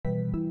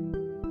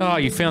Oh,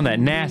 you found that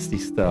nasty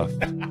stuff.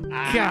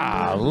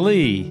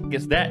 Golly.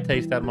 Gets that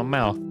taste out of my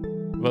mouth.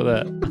 What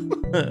about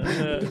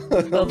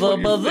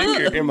Your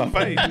finger in my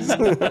face.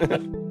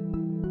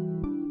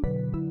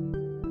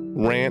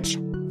 Ranch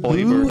Who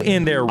flavored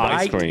in their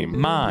ice right cream.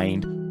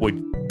 mind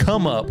would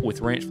come up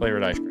with ranch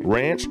flavored ice cream?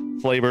 Ranch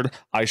flavored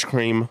ice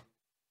cream.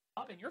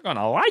 I mean, you're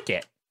gonna like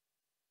it.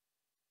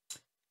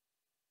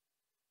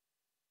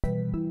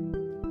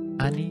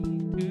 I need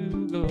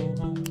to go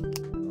home.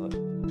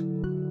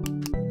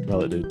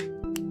 Smell it, dude.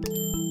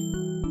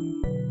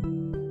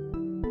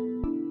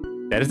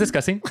 That is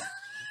disgusting.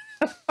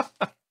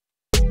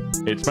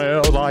 It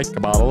smells like a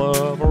bottle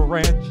of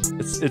ranch.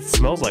 It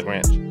smells like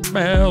ranch.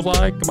 Smells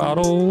like a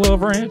bottle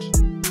of ranch.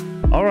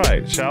 All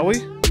right, shall we?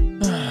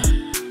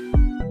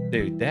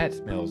 Dude, that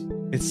smells.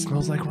 It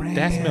smells like ranch.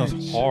 That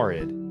smells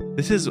horrid.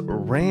 This is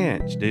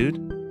ranch, dude.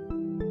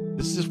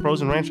 This is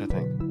frozen ranch, I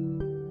think.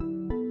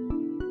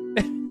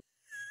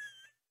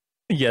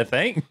 You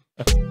think?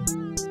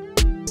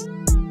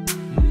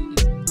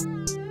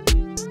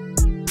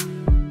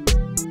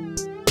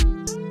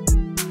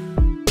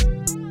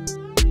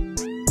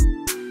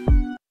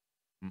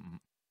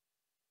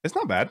 It's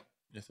not bad.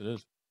 Yes, it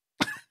is.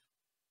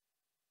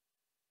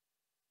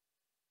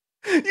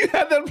 You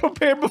had that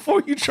prepared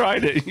before you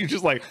tried it. You're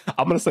just like,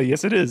 I'm going to say,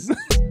 yes, it is.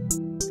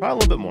 Try a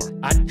little bit more.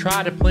 I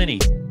tried it plenty.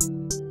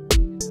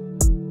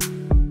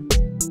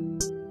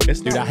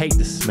 It's Dude, not, I hate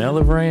the smell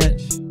of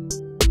ranch.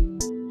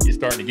 It's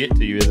starting to get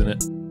to you, isn't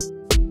it?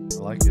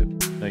 I like it.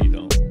 No, you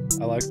don't.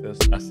 I like this.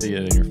 I see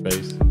it in your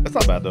face. It's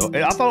not bad, though.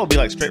 I thought it would be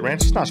like straight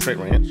ranch. It's not straight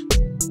ranch.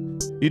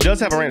 It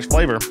does have a ranch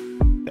flavor.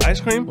 The ice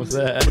cream, What's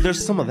that? but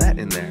there's some of that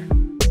in there.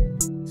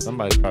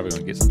 Somebody's probably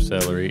going to get some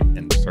celery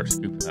and start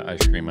scooping that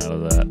ice cream out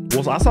of that.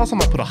 Well, I saw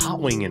somebody put a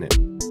hot wing in it.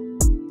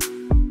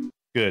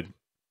 Good.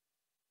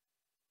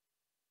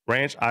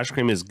 Ranch ice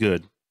cream is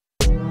good.